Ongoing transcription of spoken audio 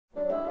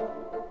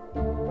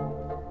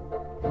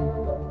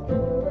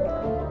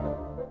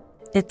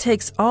It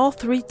takes all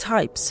three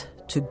types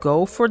to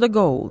go for the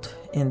gold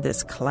in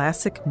this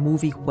classic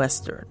movie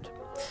western.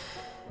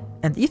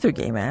 And Ether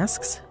Game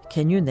asks,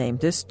 can you name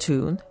this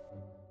tune?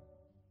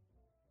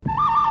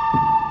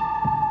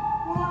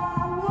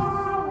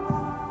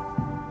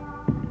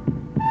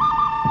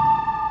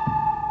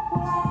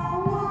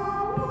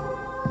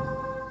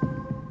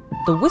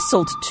 The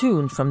whistled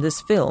tune from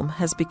this film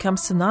has become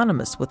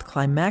synonymous with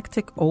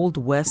climactic Old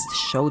West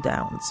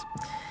showdowns.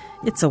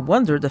 It's a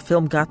wonder the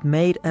film got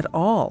made at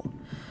all.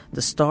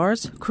 The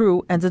stars,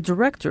 crew, and the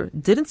director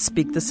didn't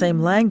speak the same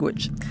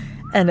language.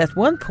 And at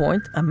one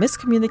point, a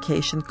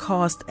miscommunication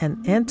caused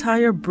an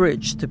entire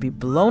bridge to be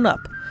blown up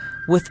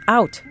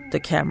without the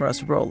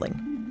cameras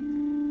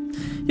rolling.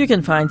 You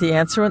can find the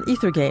answer on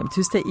Ether Game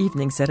Tuesday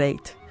evenings at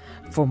 8.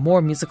 For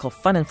more musical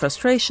fun and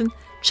frustration,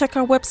 check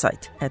our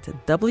website at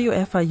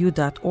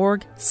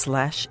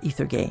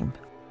wfiu.org/ethergame.